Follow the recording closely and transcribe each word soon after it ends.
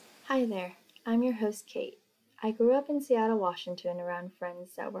Hi there, I'm your host Kate. I grew up in Seattle, Washington around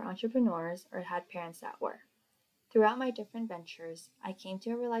friends that were entrepreneurs or had parents that were. Throughout my different ventures, I came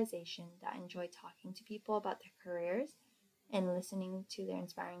to a realization that I enjoy talking to people about their careers and listening to their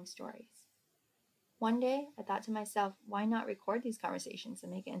inspiring stories. One day, I thought to myself, why not record these conversations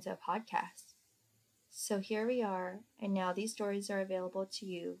and make it into a podcast? So here we are, and now these stories are available to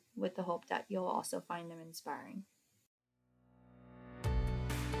you with the hope that you'll also find them inspiring.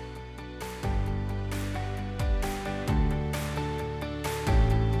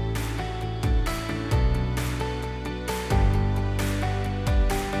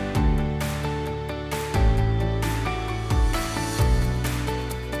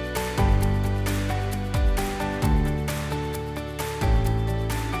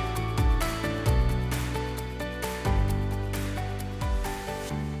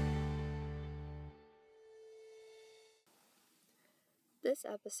 This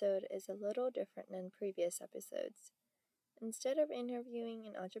episode is a little different than previous episodes. Instead of interviewing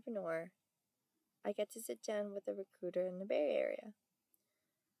an entrepreneur, I get to sit down with a recruiter in the Bay Area.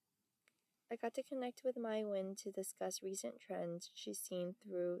 I got to connect with My Nguyen to discuss recent trends she's seen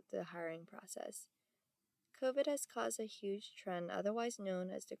through the hiring process. COVID has caused a huge trend, otherwise known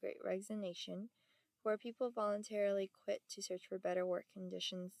as the Great Resignation, where people voluntarily quit to search for better work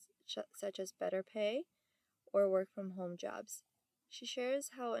conditions such as better pay or work from home jobs. She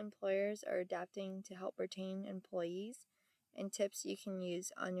shares how employers are adapting to help retain employees and tips you can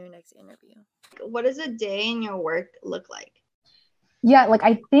use on your next interview. What does a day in your work look like? Yeah,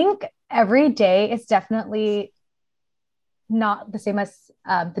 I think every day is definitely not the same as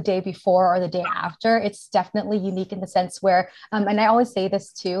the day before or the day after. It's definitely unique in the sense where, and I always say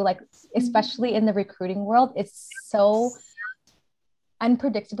this too, especially in the recruiting world, it's so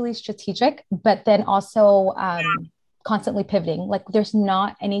unpredictably strategic, but then also constantly pivoting. There's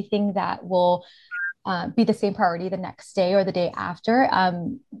not anything that will be the same priority the next day or the day after,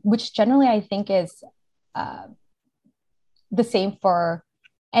 which generally I think is uh, the same for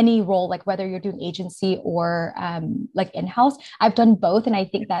any role, like whether you're doing agency or in-house. I've done both, and I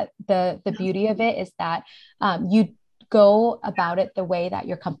think that the beauty of it is that you go about it the way that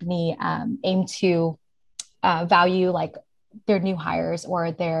your company aim to value their new hires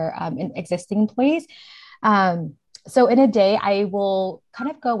or their existing employees. So in a day, I will kind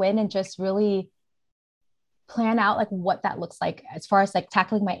of go in and just really plan out what that looks like as far as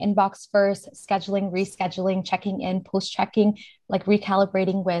tackling my inbox first, scheduling, rescheduling, checking in, post checking,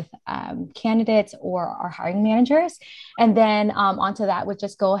 recalibrating with candidates or our hiring managers. And then onto that would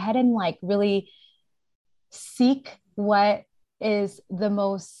just go ahead and really seek what is the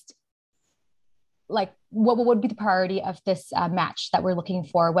most what would be the priority of this match that we're looking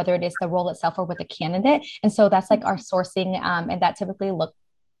for, whether it is the role itself or with a candidate. And so that's our sourcing, and that typically look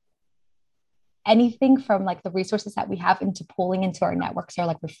anything from the resources that we have into pulling into our networks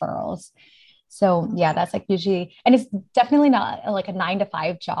or referrals. So yeah, that's usually, and it's definitely not a 9 to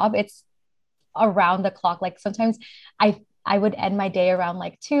 5 job. It's around the clock. Sometimes I would end my day around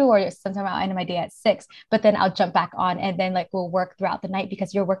 2, or sometimes I'll end my day at 6, but then I'll jump back on and then we'll work throughout the night,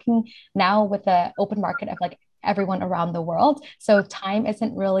 because you're working now with the open market of everyone around the world. So time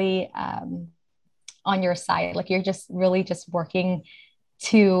isn't really on your side. You're just really just working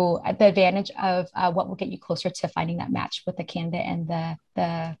to the advantage of what will get you closer to finding that match with the candidate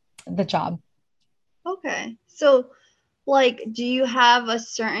and the job. Okay. So do you have a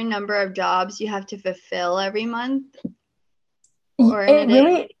certain number of jobs you have to fulfill every month or in a day?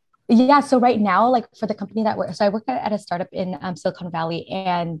 Really, yeah. So right now, for the company so I work at a startup in Silicon Valley,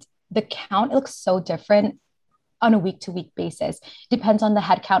 and the count, it looks so different on a week-to-week basis. Depends on the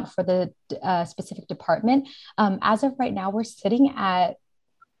headcount for the specific department. As of right now, we're sitting at,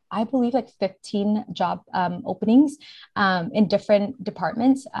 I believe, 15 job openings in different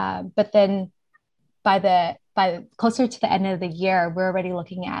departments. But then by closer to the end of the year, we're already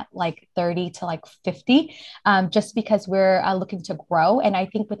looking at 30 to 50, just because we're looking to grow. And I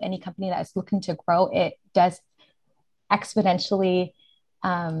think with any company that is looking to grow, it does exponentially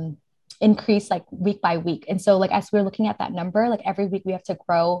increase week by week. And so as we're looking at that number, every week we have to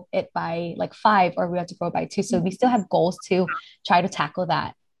grow it by 5, or we have to grow by 2. So we still have goals to try to tackle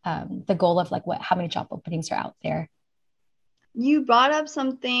that. The goal of how many job openings are out there. You brought up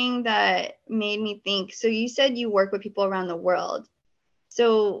something that made me think. So you said you work with people around the world.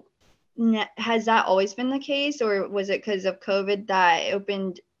 So has that always been the case, or was it because of COVID that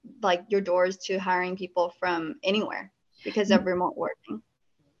opened your doors to hiring people from anywhere because of remote working?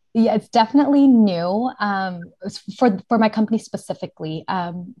 Yeah, it's definitely new for my company specifically,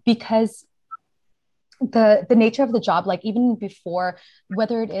 because the nature of the job, like even before,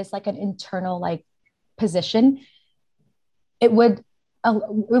 whether it is like an internal like position, it would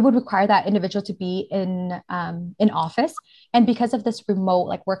it would require that individual to be in office. And because of this remote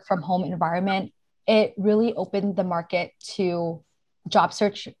like work from home environment, it really opened the market to job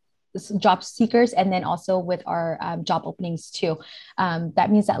search job seekers, and then also with our job openings too. That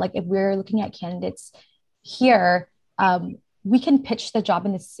means that like if we're looking at candidates here, we can pitch the job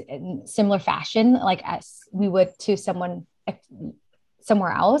in this in similar fashion like as we would to someone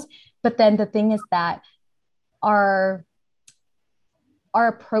somewhere else. But then the thing is that our our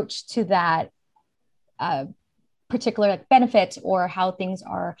approach to that uh, particular like benefit or how things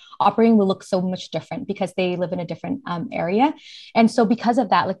are operating will look so much different because they live in a different area. And so because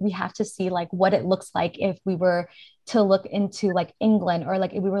of that, like we have to see like what it looks like if we were to look into like England, or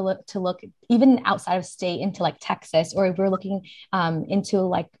like if we were to look even outside of state into like Texas, or if we are looking into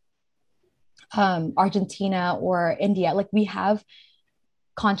like Argentina or India. Like we have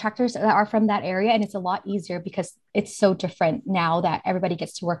contractors that are from that area, and it's a lot easier because it's so different now that everybody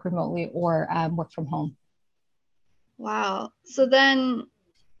gets to work remotely or work from home. Wow. So then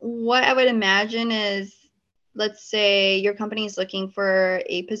what I would imagine is, let's say your company is looking for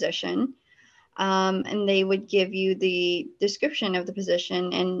a position, and they would give you the description of the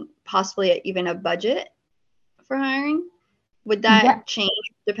position and possibly even a budget for hiring. Would Yeah, that change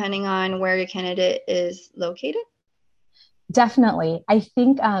depending on where your candidate is located? definitely. I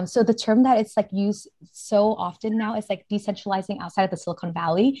think so. The term that it's like used so often now is like decentralizing outside of the Silicon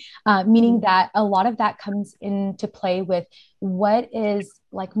Valley, meaning Mhm. that a lot of that comes into play with what is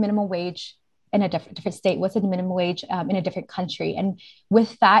like minimum wage in a different state, what's the minimum wage in a different country, and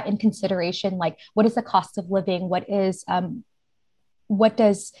with that in consideration, like what is the cost of living, what does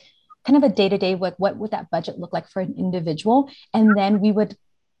kind of a day to day, what would that budget look like for an individual, and then we would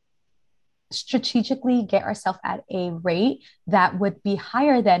strategically get ourselves at a rate that would be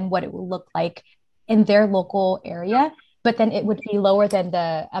higher than what it would look like in their local area, but then it would be lower than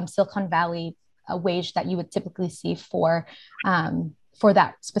the Silicon Valley wage that you would typically see for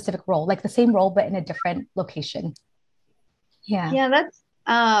that specific role, like the same role but in a different location. Yeah. Yeah, that's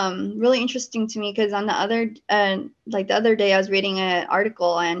really interesting to me because on the other like the other day I was reading an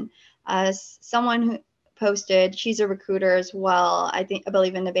article, and someone who posted, she's a recruiter as well, I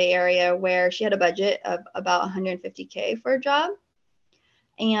believe in the Bay Area, where she had a budget of about 150K for a job,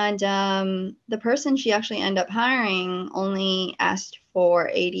 and the person she actually ended up hiring only asked for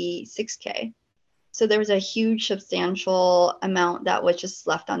 86K. So there was a huge substantial amount that was just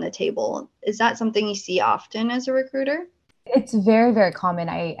left on the table. Is that something you see often as a recruiter? It's very, very common.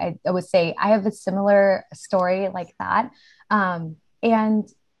 I would say I have a similar story like that. And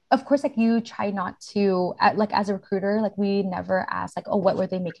of course, like you try not to, like as a recruiter, like we never ask like, oh, what were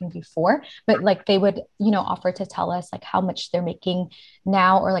they making before? But like they would, offer to tell us like how much they're making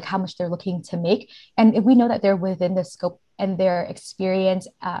now, or like how much they're looking to make. And if we know that they're within the scope and their experience,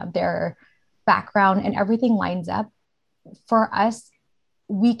 their background and everything lines up for us,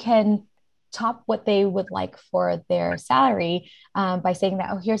 we can top what they would like for their salary by saying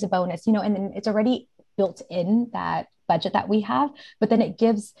that, oh, here's a bonus, and then it's already built in that budget that we have. But then it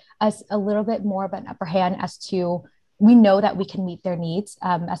gives us a little bit more of an upper hand as to we know that we can meet their needs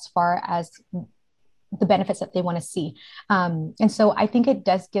as far as the benefits that they want to see. And so I think it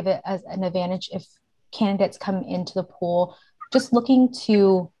does give it as an advantage if candidates come into the pool just looking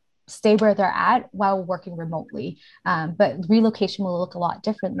to stay where they're at while working remotely. But relocation will look a lot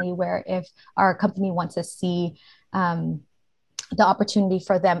differently, where if our company wants to see the opportunity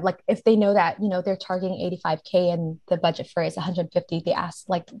for them, like if they know that they're targeting 85K and the budget for it is 150, they ask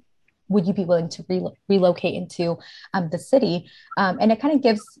like, would you be willing to relocate into the city? And it kind of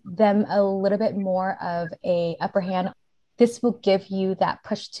gives them a little bit more of a upper hand. This will give you that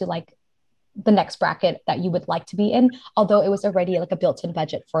push to like the next bracket that you would like to be in, although it was already like a built-in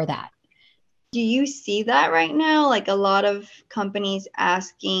budget for that. Do you see that right now? Like a lot of companies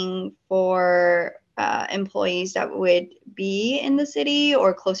asking for employees that would be in the city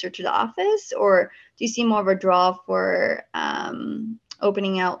or closer to the office? Or do you see more of a draw for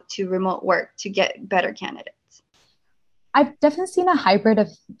opening out to remote work to get better candidates? I've definitely seen a hybrid of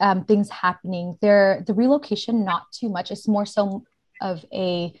things happening there. The relocation, not too much. It's more so of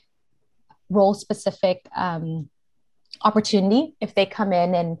a role specific opportunity. If they come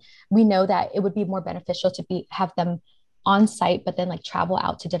in and we know that it would be more beneficial to be have them on site, but then like travel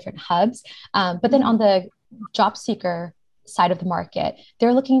out to different hubs. But then on Mhm. the job seeker side of the market,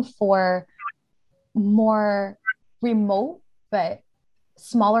 they're looking for more remote but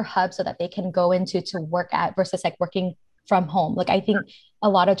smaller hubs so that they can go into to work at versus like working from home. Like I think a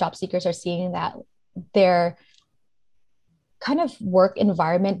lot of job seekers are seeing that their kind of work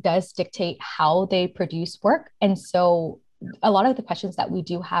environment does dictate how they produce work. And so a lot of the questions that we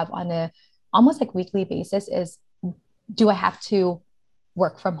do have on a almost like weekly basis is, do I have to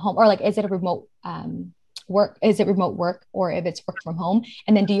work from home, or like is it a remote work, is it remote work, or if it's work from home,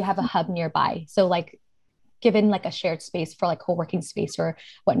 and then do you have a hub nearby? So like given like a shared space for like co-working space or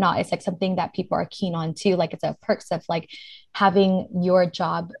whatnot, it's like something that people are keen on too. Like it's a perks of like having your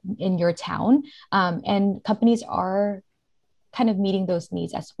job in your town. And companies are kind of meeting those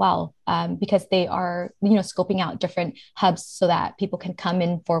needs as well, because they are, you know, scoping out different hubs so that people can come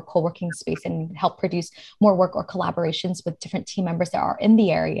in for co-working space and help produce more work or collaborations with different team members that are in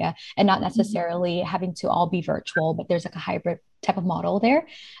the area, and not necessarily having to all be virtual, but there's like a hybrid type of model there.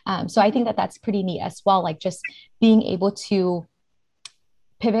 So I think that that's pretty neat as well, like just being able to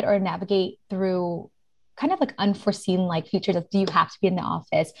pivot or navigate through kind of like unforeseen like features of, do you have to be in the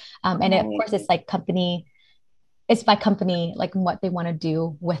office, and of Right. course it's by company, like what they want to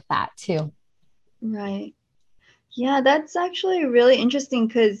do with that too. Right. Yeah, that's actually really interesting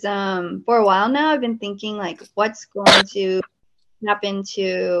because for a while now, I've been thinking like, what's going to happen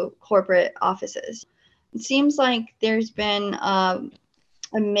to corporate offices? It seems like there's been a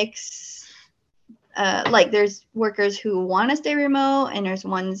mix. Like there's workers who want to stay remote, and there's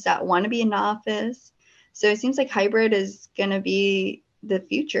ones that want to be in the office. So it seems like hybrid is gonna be the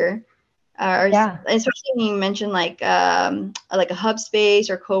future. Or Yeah. especially when you mentioned like a hub space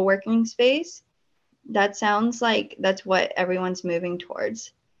or co-working space, that sounds like that's what everyone's moving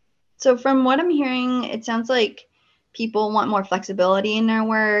towards. So from what I'm hearing, it sounds like people want more flexibility in their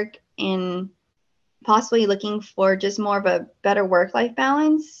work and possibly looking for just more of a better work-life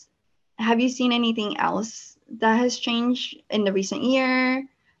balance. Have you seen anything else that has changed in the recent year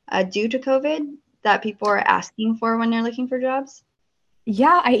due to COVID that people are asking for when they're looking for jobs?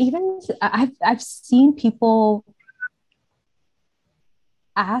 Yeah, I've seen people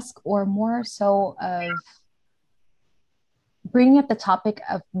ask, or more so of bringing up the topic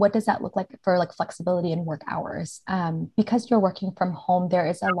of what does that look like for like flexibility in work hours, because you're working from home, there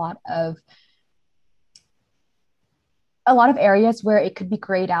is a lot of areas where it could be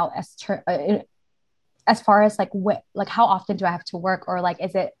grayed out as far as like what, like how often do I have to work, or like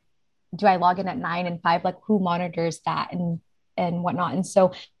is it, do I log in at 9 and 5, like who monitors that and whatnot. And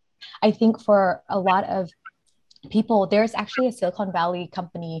so I think for a lot of people, there's actually a Silicon Valley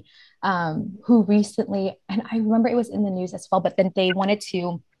company, who recently, and I remember it was in the news as well, but then they wanted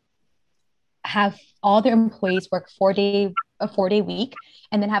to have all their employees work a 4 day week,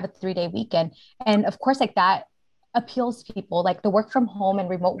 and then have a 3 day weekend. And of course, like that appeals to people, like the work from home and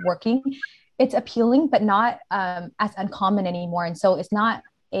remote working, it's appealing, but not as uncommon anymore. And so it's not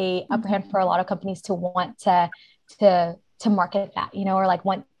a upper hand for a lot of companies to want to market that, you know, or like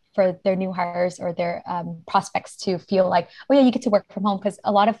want for their new hires or their prospects to feel like, oh yeah, you get to work from home, because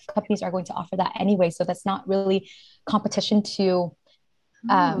a lot of companies are going to offer that anyway. So that's not really competition Oh,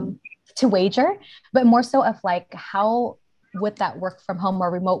 um, to wager, but more so of like, how would that work from home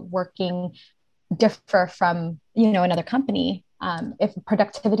or remote working differ from, you know, another company? If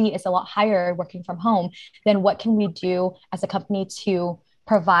productivity is a lot higher working from home, then what can we do as a company to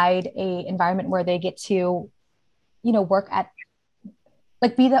provide a environment where they get to, you know, work at,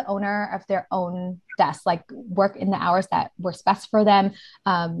 like be the owner of their own desk, like work in the hours that works best for them,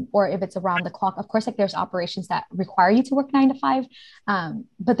 or if it's around the clock. Of course, like there's operations that require you to work 9 to 5,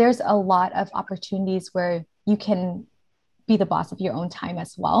 but there's a lot of opportunities where you can be the boss of your own time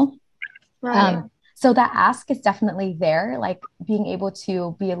as well. right. So that ask is definitely there, like being able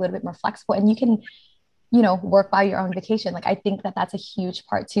to be a little bit more flexible, and you can, you know, work by your own vacation. Like I think that that's a huge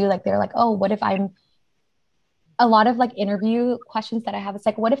part too. Like they're like, oh, what if I'm, a lot of like interview questions that I have, it's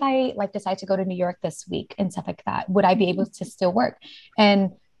like, what if I like decide to go to New York this week and stuff like that? Would I be able to still work?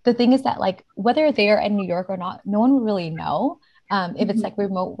 And the thing is that like whether they're in New York or not, no one will really know, if it's like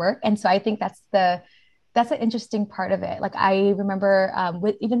remote work. And so I think that's an interesting part of it. Like I remember,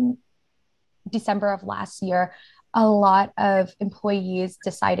 with even December of last year, a lot of employees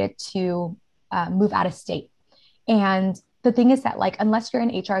decided to move out of state. And the thing is that like unless you're in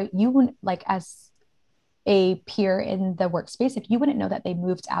HR, you wouldn't, like as a peer in the workspace, like you wouldn't know that they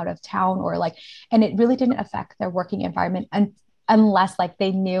moved out of town, or like, and it really didn't affect their working environment unless like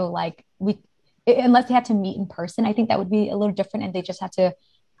they knew, like unless they had to meet in person. I think that would be a little different, and they just had to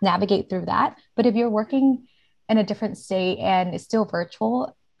navigate through that. But if you're working in a different state and it's still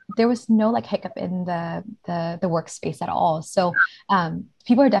virtual, there was no like hiccup in the workspace at all. So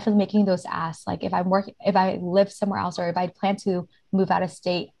people are definitely making those asks, like if I live somewhere else, or if I plan to move out of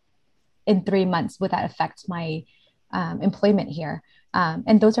state in 3 months, would that affect my employment here?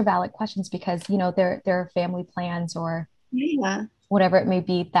 And those are valid questions because, there are family plans or Yeah. whatever it may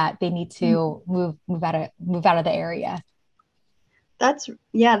be that they need to move out of the area.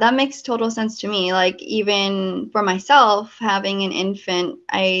 Yeah, that makes total sense to me. Like, even for myself, having an infant,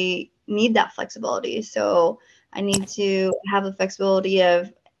 I need that flexibility. So I need to have the flexibility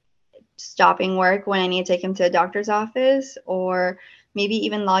of stopping work when I need to take him to a doctor's office, or maybe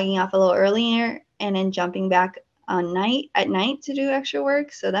even logging off a little earlier and then jumping back at night to do extra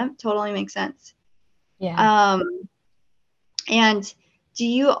work. So that totally makes sense. Yeah. Um, and do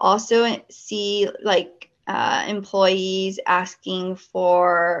you also see like employees asking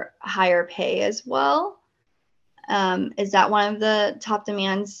for higher pay as well? Is that one of the top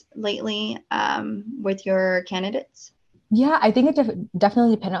demands lately with your candidates? Yeah, I think it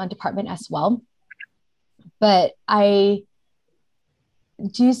definitely depended on department as well. But I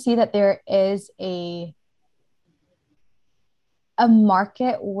do see that there is a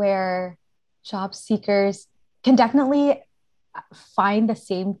market where job seekers can definitely find the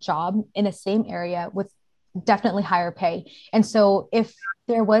same job in the same area with definitely higher pay. And so if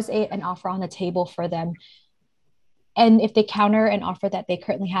there was an offer on the table for them, and if they counter an offer that they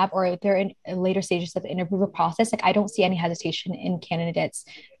currently have, or if they're in later stages of the interview process, like I don't see any hesitation in candidates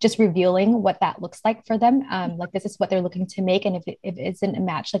just revealing what that looks like for them. Like this is what they're looking to make, and if it isn't a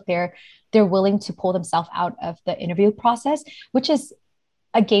match, like they're willing to pull themselves out of the interview process, which is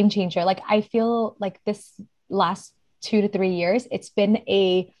a game changer. Like I feel like this last 2 to 3 years, it's been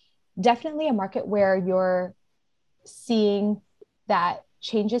a definitely a market where you're seeing that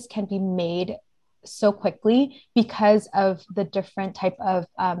changes can be made so quickly because of the different type of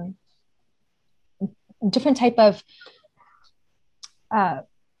uh,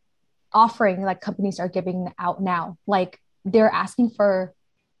 offering like companies are giving out now. Like they're asking for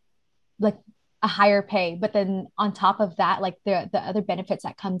like a higher pay, but then on top of that, like the other benefits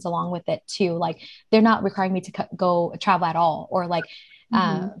that comes along with it too. Like they're not requiring me to go travel at all, or like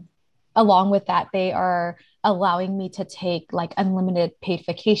uh, Mm-hmm. along with that, they are allowing me to take like unlimited paid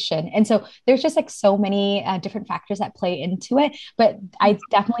vacation. And so there's just like so many different factors that play into it. But I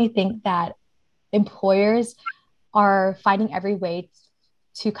definitely think that employers are finding every way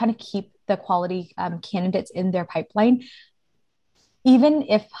to kind of keep the quality candidates in their pipeline, even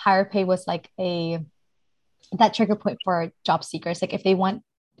if higher pay was like a that trigger point for job seekers. Like if they want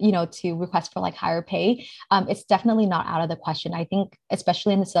to request for like higher pay, it's definitely not out of the question. I think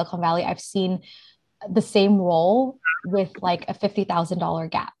especially in the Silicon Valley, I've seen the same role with like a $50,000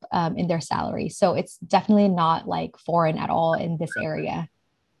 gap in their salary. So it's definitely not like foreign at all in this area.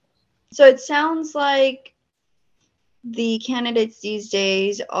 So it sounds like the candidates these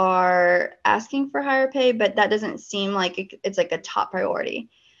days are asking for higher pay, but that doesn't seem like it's like a top priority.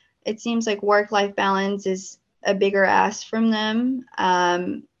 It seems like work-life balance is a bigger ask from them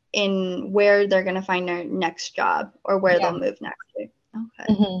in where they're going to find their next job or where they'll Yeah. move next to.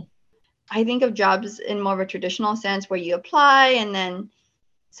 Okay. Mhm. I think of jobs in more of a traditional sense where you apply and then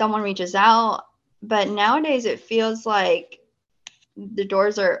someone reaches out. But nowadays it feels like the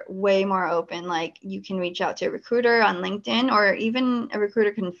doors are way more open. Like you can reach out to a recruiter on LinkedIn, or even a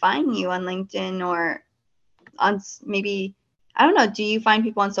recruiter can find you on LinkedIn or on maybe, I don't know, do you find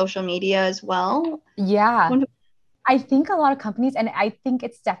people on social media as well? Yeah. When- I think a lot of companies, and I think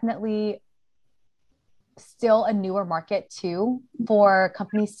it's definitely still a newer market too for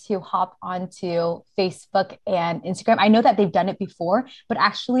companies to hop onto Facebook and Instagram. I know that they've done it before, but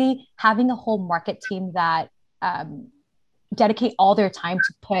actually having a whole market team that um, dedicate all their time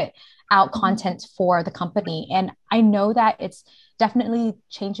to put out content for the company. And I know that it's definitely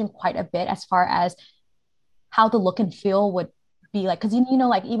changing quite a bit as far as how the look and feel would be like. Because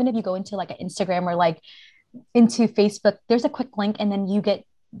like even if you go into like an Instagram or like into Facebook, there's a quick link and then you get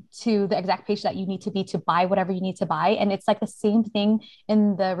to the exact page that you need to be to buy whatever you need to buy. And it's like the same thing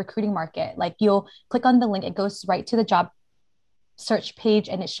in the recruiting market. Like you'll click on the link, it goes right to the job search page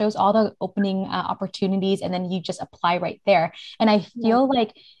and it shows all the opening opportunities, and then you just apply right there. And I Yeah. feel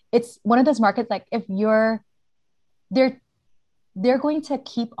like it's one of those markets, like if they're they're going to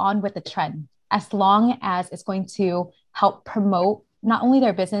keep on with the trend as long as it's going to help promote not only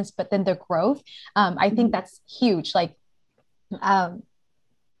their business but then their growth. I think Mhm. that's huge. Like um,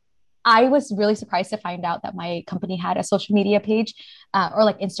 I was really surprised to find out that my company had a social media page, or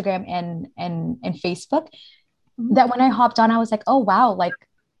like Instagram and Facebook. Mhm. That when I hopped on, I was like, oh wow, like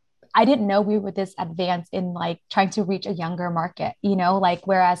I didn't know we were this advanced in like trying to reach a younger market, like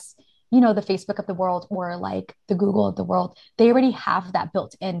whereas, the Facebook of the world or like the Google of the world, they already have that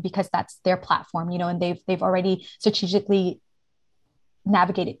built in because that's their platform, and they've already strategically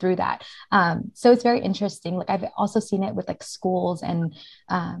navigated through that. So it's very interesting. Like I've also seen it with like schools, and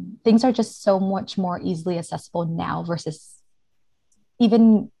things are just so much more easily accessible now versus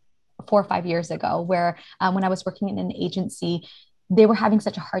even 4 or 5 years ago, where when I was working in an agency, they were having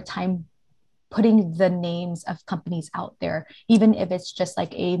such a hard time putting the names of companies out there, even if it's just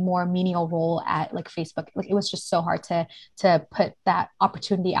like a more menial role at like Facebook. Like it was just so hard to put that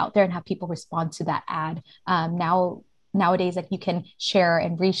opportunity out there and have people respond to that ad. Nowadays, like you can share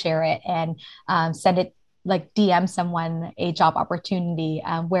and reshare it and send it, like DM someone a job opportunity.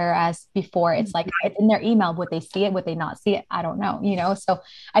 Whereas before it's like it's in their email. Would they see it? Would they not see it? I don't know, you know? So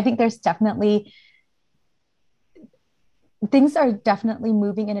I think there's definitely things are definitely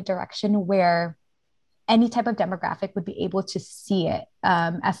moving in a direction where any type of demographic would be able to see it,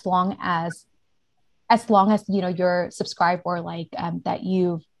 as long as you know you're subscribed, or like that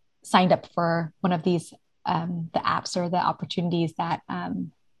you've signed up for one of these the apps or the opportunities that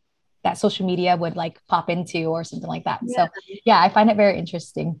social media would like pop into or something like that. Yeah. So yeah, I find it very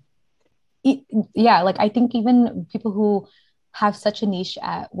interesting. Yeah, like I think even people who have such a niche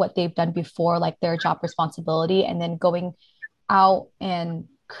at what they've done before, like their job responsibility, and then going out and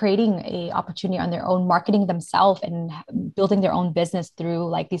creating a opportunity on their own, marketing themselves and building their own business through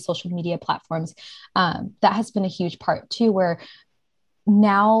like these social media platforms. That has been a huge part too, where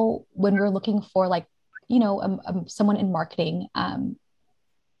now when we're looking for like, someone in marketing,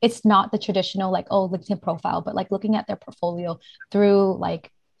 it's not the traditional like, oh, LinkedIn profile, but like looking at their portfolio through like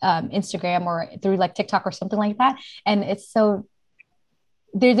Instagram or through like TikTok or something like that. And it's so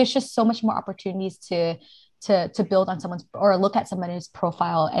there's just so much more opportunities to build on someone's, or look at somebody's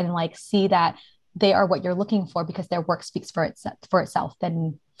profile and like see that they are what you're looking for, because their work speaks for itself,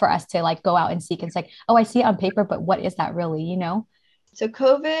 than for us to like go out and seek and it's like, oh, I see it on paper, but what is that really, you know? So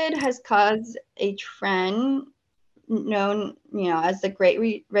COVID has caused a trend known, as the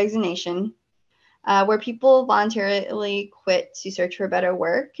Great Resignation, where people voluntarily quit to search for better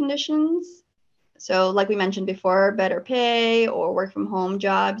work conditions. So, like we mentioned before, better pay or work from home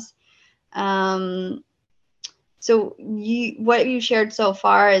jobs. So what you shared so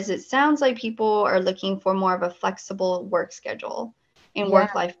far is it sounds like people are looking for more of a flexible work schedule and Yeah,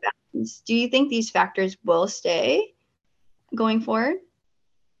 work-life balance. Do you think these factors will stay going forward?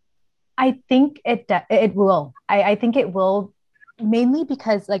 I think it will. I think it will, mainly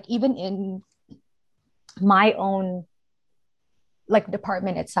because like even in my own like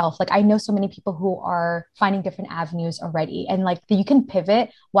department itself, like I know so many people who are finding different avenues already, and like you can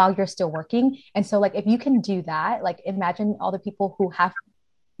pivot while you're still working. And so like if you can do that, like imagine all the people who have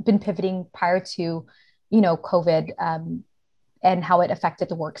been pivoting prior to COVID, and how it affected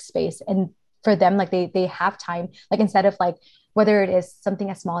the workspace. And for them, like they have time, like instead of like, whether it is something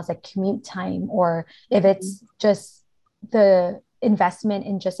as small as like commute time, or if it's just the investment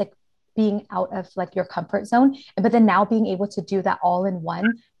in just like being out of like your comfort zone, but then now being able to do that all in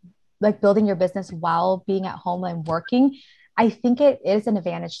one, like building your business while being at home and working. I think it is an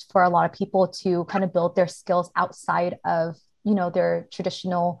advantage for a lot of people to kind of build their skills outside of their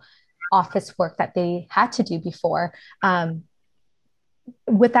traditional office work that they had to do before.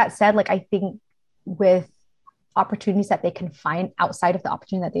 With that said, like I think with opportunities that they can find outside of the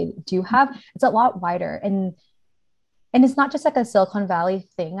opportunity that they do have, it's a lot wider. And it's not just like a Silicon Valley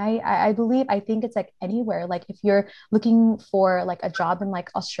thing. I believe, I think it's like anywhere. Like if you're looking for like a job in like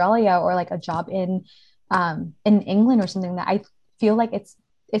Australia, or like a job in England or something, that I feel like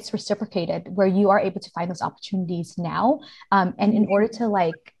it's reciprocated, where you are able to find those opportunities now. And in order to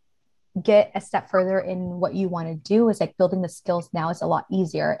like get a step further in what you want to do, is like building the skills now is a lot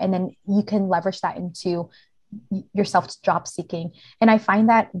easier, and then you can leverage that into yourself job seeking. And I find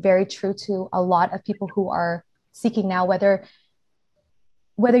that very true to a lot of people who are seeking now, whether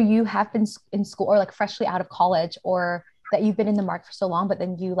you have been in school or like freshly out of college, or that you've been in the market for so long, but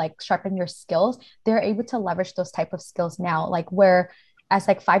then you like sharpen your skills, they're able to leverage those type of skills now. Like where as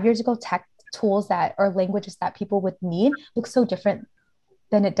like 5 years ago, tech tools that, or languages that people would need look so different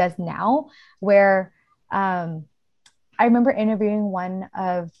than it does now. Where I remember interviewing one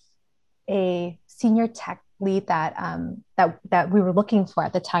of a senior tech lead that we were looking for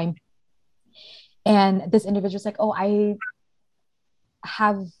at the time, and this individual was like, "Oh, I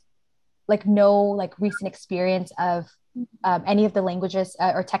have like no like recent experience of any of the languages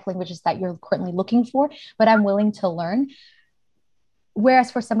or tech languages that you're currently looking for, but I'm willing to learn."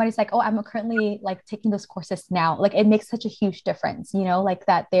 Whereas for somebody's like, oh, I'm currently like taking those courses now, like it makes such a huge difference, like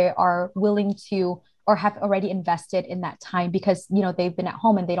that they are willing to, or have already invested in that time, because they've been at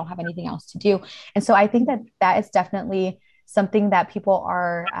home and they don't have anything else to do. And so I think that that is definitely something that people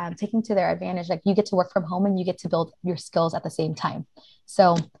are taking to their advantage. Like you get to work from home and you get to build your skills at the same time.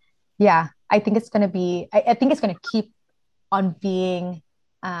 So yeah, I think it's going to be, I think it's going to keep on being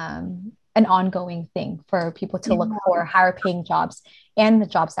an ongoing thing for people to look Yeah. for higher paying jobs and the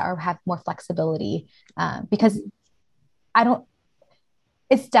jobs that have more flexibility. Because I don't,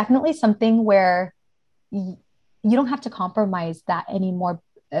 it's definitely something where you don't have to compromise that anymore,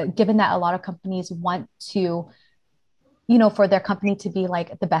 given that a lot of companies want to, for their company to be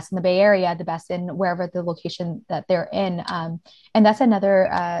like the best in the Bay Area, the best in wherever the location that they're in. And that's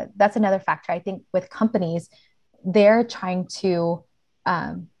another factor. I think with companies, they're trying to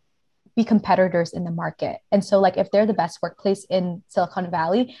be competitors in the market. And so like if they're the best workplace in Silicon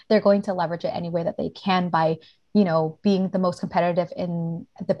Valley, they're going to leverage it any way that they can by, being the most competitive in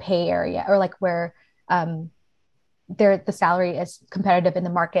the pay area, or like where the salary is competitive in the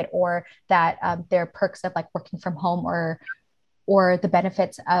market, or that their perks of like working from home, or the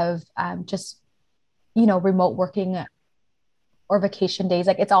benefits of just remote working or vacation days.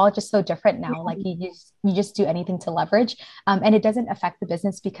 Like it's all just so different now. Like you just do anything to leverage, and it doesn't affect the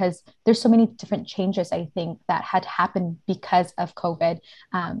business because there's so many different changes, I think, that had happened because of COVID,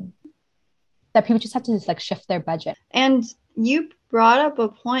 um, that people just have to just like shift their budget. And you brought up a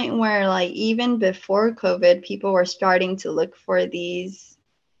point where, like, even before COVID, people were starting to look for these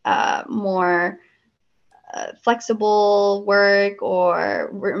more flexible work or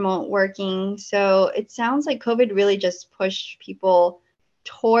remote working. So it sounds like COVID really just pushed people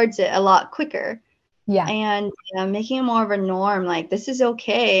towards it a lot quicker, Yeah. and making it more of a norm. Like, this is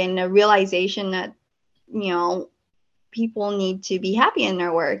okay, and a realization that, people need to be happy in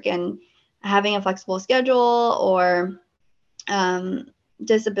their work, and having a flexible schedule, or um,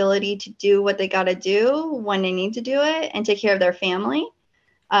 this ability to do what they got to do when they need to do it and take care of their family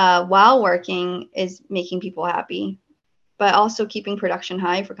while working is making people happy, but also keeping production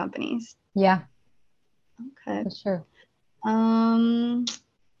high for companies. Yeah, Okay. for sure. Um,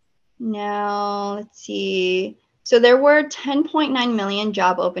 Now, let's see. So there were 10.9 million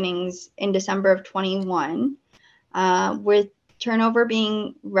job openings in December of 21, with turnover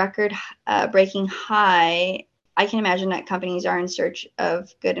being record breaking high. I can imagine that companies are in search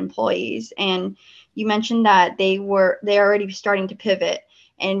of good employees. And you mentioned that they're already starting to pivot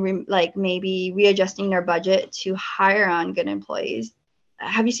and like maybe readjusting their budget to hire on good employees.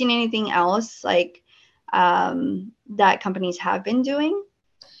 Have you seen anything else like that companies have been doing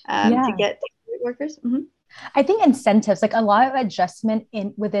to Yeah. get workers? Mm-hmm. I think incentives, like a lot of adjustment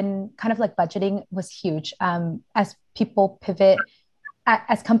in within kind of like budgeting was huge, as people pivot,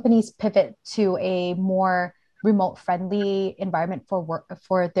 as companies pivot to a more remote friendly environment for work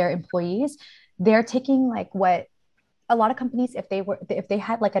for their employees. They're taking like what a lot of companies, if they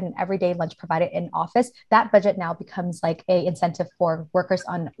had like an everyday lunch provided in office, that budget now becomes like a incentive for workers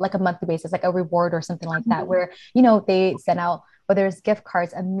on like a monthly basis, like a reward or something like that, where they send out, whether it's gift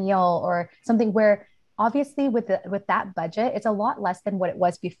cards, a meal, or something, where obviously with that budget, it's a lot less than what it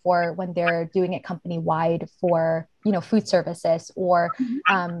was before when they're doing it company wide for food services, or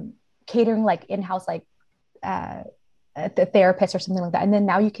catering, like in-house, like uh the therapist or something like that. And then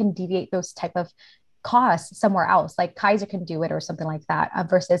now you can deviate those type of costs somewhere else, like Kaiser can do it or something like that,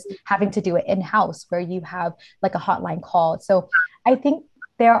 versus having to do it in-house where you have like a hotline call. So I think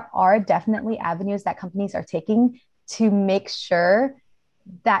there are definitely avenues that companies are taking to make sure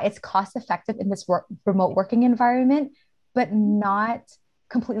that it's cost effective in this remote working environment, but not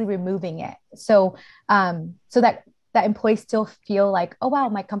completely removing it. So that employees still feel like, oh wow,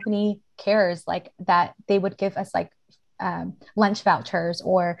 my company cares, like that they would give us like lunch vouchers,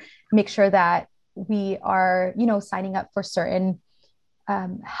 or make sure that we are, signing up for certain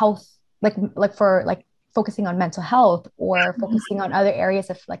health, like for like focusing on mental health, or focusing on other areas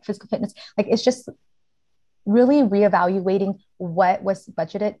of like physical fitness. Like it's just really reevaluating what was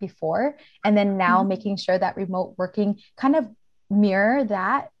budgeted before, and then now making sure that remote working kind of mirror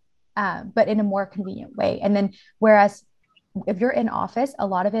that, but in a more convenient way. And then whereas if you're in office, a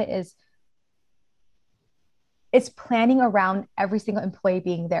lot of it is it's planning around every single employee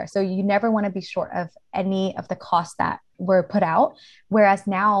being there. So you never want to be short of any of the costs that were put out. Whereas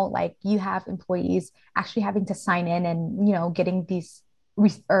now, like you have employees actually having to sign in and, getting these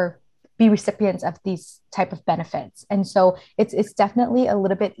or be recipients of these type of benefits. And so it's definitely a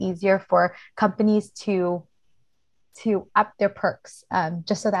little bit easier for companies to up their perks,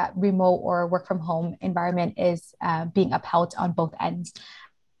 just so that remote or work from home environment is being upheld on both ends.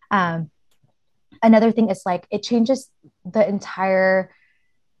 Um, Another thing is like it changes the entire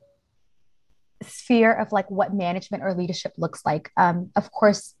sphere of like what management or leadership looks like. Of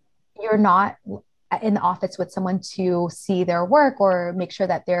course, you're not. in the office with someone to see their work or make sure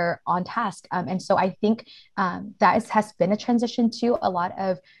that they're on task. And so I think has been a transition to a lot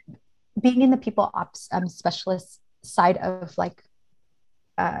of being in the people ops specialist side of like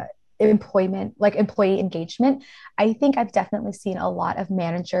uh, employment, like employee engagement. I think I've definitely seen a lot of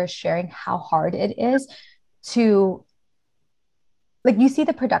managers sharing how hard it is to like you see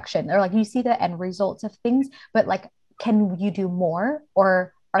the production or like you see the end results of things, but like can you do more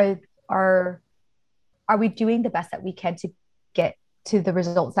or are are we doing the best that we can to get to the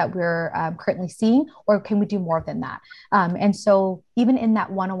results that we're currently seeing, or can we do more than that? And so, even in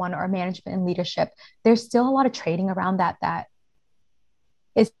that one-on-one or management and leadership, there's still a lot of training around that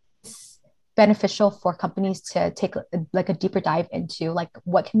is beneficial for companies to take like a deeper dive into like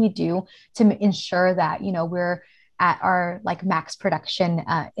what can we do to ensure that we're at our like max production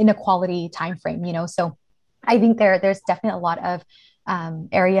in a quality time frame. So I think there's definitely a lot of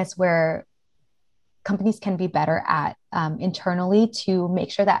areas where companies can be better at internally to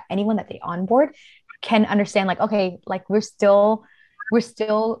make sure that anyone that they onboard can understand like okay like we're still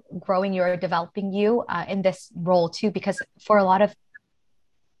growing you or developing you in this role too because for a lot of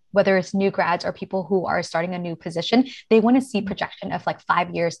whether it's new grads or people who are starting a new position they want to see projection of like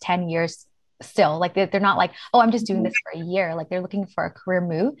 5 years 10 years still like they're not like oh I'm just doing this for a year like they're looking for a career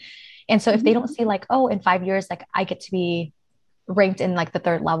move and so if they don't see like oh in 5 years like I get to be ranked in like the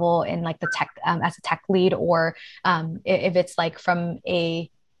third level in like the tech as a tech lead or if it's like from a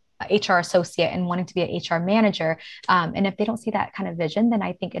HR associate and wanting to be an HR manager. And if they don't see that kind of vision, then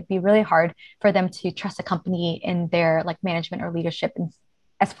I think it'd be really hard for them to trust a company in their like management or leadership and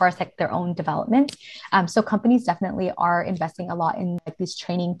as far as like their own development. So companies definitely are investing a lot in like these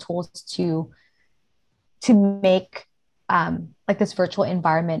training tools to make like this virtual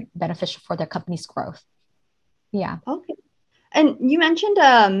environment beneficial for their company's growth. Yeah. Okay. And you mentioned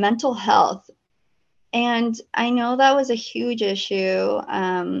mental health, and I know that was a huge issue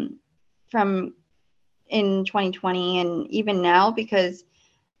from in 2020 and even now because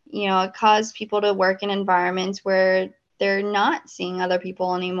it caused people to work in environments where they're not seeing other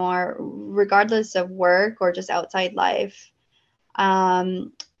people anymore, regardless of work or just outside life.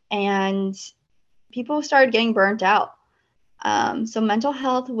 And people started getting burnt out. So mental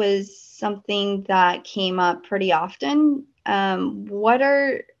health was something that came up pretty often. What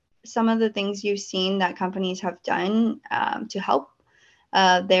are some of the things you've seen that companies have done to help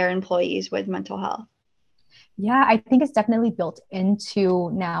their employees with mental health? Yeah, I think it's definitely built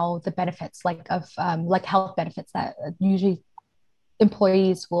into now the benefits like health benefits that usually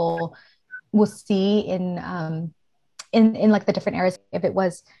employees will see in like the different areas if it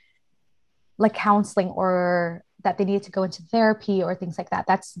was like counseling or that they needed to go into therapy or things like that.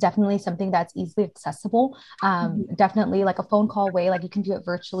 That's definitely something that's easily accessible. Definitely like a phone call away, like you can do it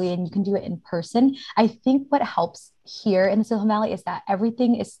virtually and you can do it in person. I think what helps here in the Silicon Valley is that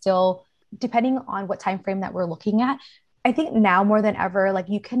everything is still depending on what time frame that we're looking at. I think now more than ever, like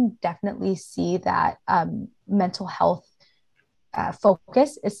you can definitely see that mental health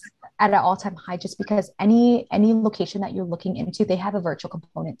focus is at an all-time high just because any location that you're looking into they have a virtual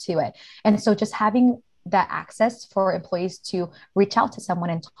component to it and so just having that access for employees to reach out to someone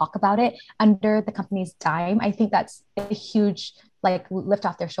and talk about it under the company's dime I think that's a huge like lift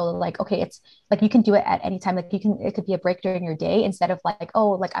off their shoulder like okay it's like you can do it at any time like you can it could be a break during your day instead of like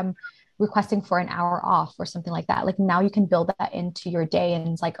oh like I'm requesting for an hour off or something like that like now you can build that into your day and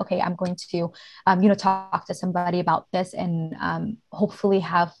it's like okay I'm going to talk to somebody about this and hopefully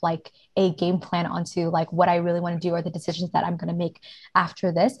have like a game plan onto like what I really want to do or the decisions that I'm going to make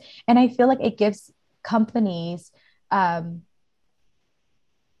after this and I feel like it gives companies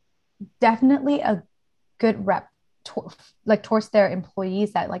definitely a good rep like towards their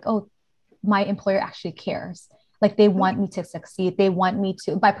employees that like oh my employer actually cares like they want me to succeed they want me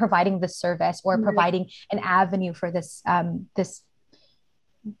to by providing this service or Right. providing an avenue for this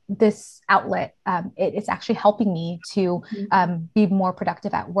outlet it's actually helping me to be more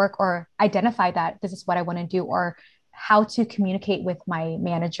productive at work or identify that this is what I want to do or how to communicate with my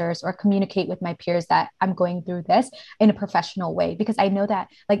managers or communicate with my peers that I'm going through this in a professional way because I know that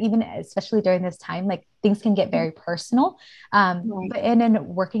like even especially during this time like things can get very personal Right. but in a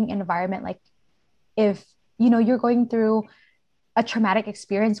working environment like if you're going through a traumatic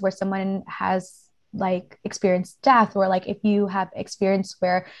experience where someone has like experienced death or like if you have experience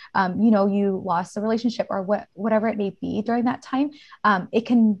where you lost a relationship or whatever it may be during that time it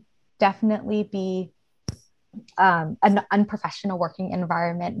can definitely be an unprofessional working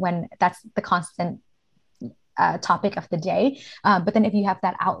environment when that's the constant topic of the day but then if you have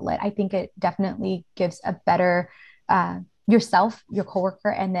that outlet I think it definitely gives a better yourself, your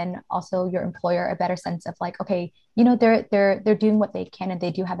coworker, and then also your employer a better sense of like, okay, you know, they're doing what they can and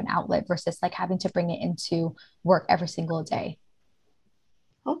they do have an outlet versus like having to bring it into work every single day.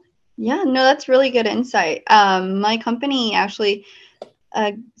 Oh, yeah, no, that's really good insight. My company actually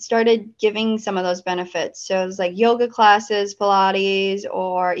started giving some of those benefits. So it was like yoga classes, Pilates,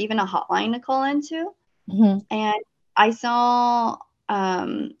 or even a hotline to call into. Mm-hmm. And I saw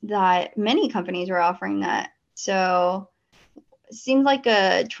that many companies were offering that. So it seemed like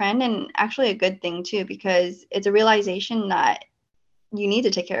a trend and actually a good thing too, because it's a realization that you need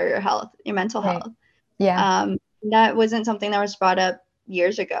to take care of your health, your mental Right. health. Yeah. That wasn't something that was brought up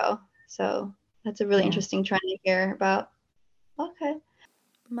years ago. So that's a really Yeah. interesting trend to hear about. Okay.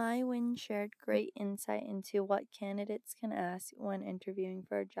 My Nguyen shared great insight into what candidates can ask when interviewing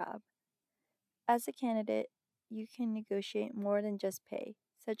for a job. As a candidate, you can negotiate more than just pay,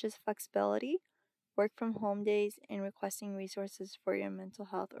 such as flexibility, work from home days, and requesting resources for your mental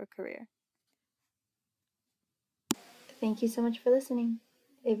health or career. Thank you so much for listening.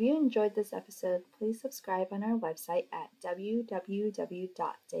 If you enjoyed this episode, please subscribe on our website at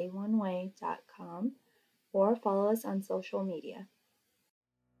www.dayoneWay.com or follow us on social media.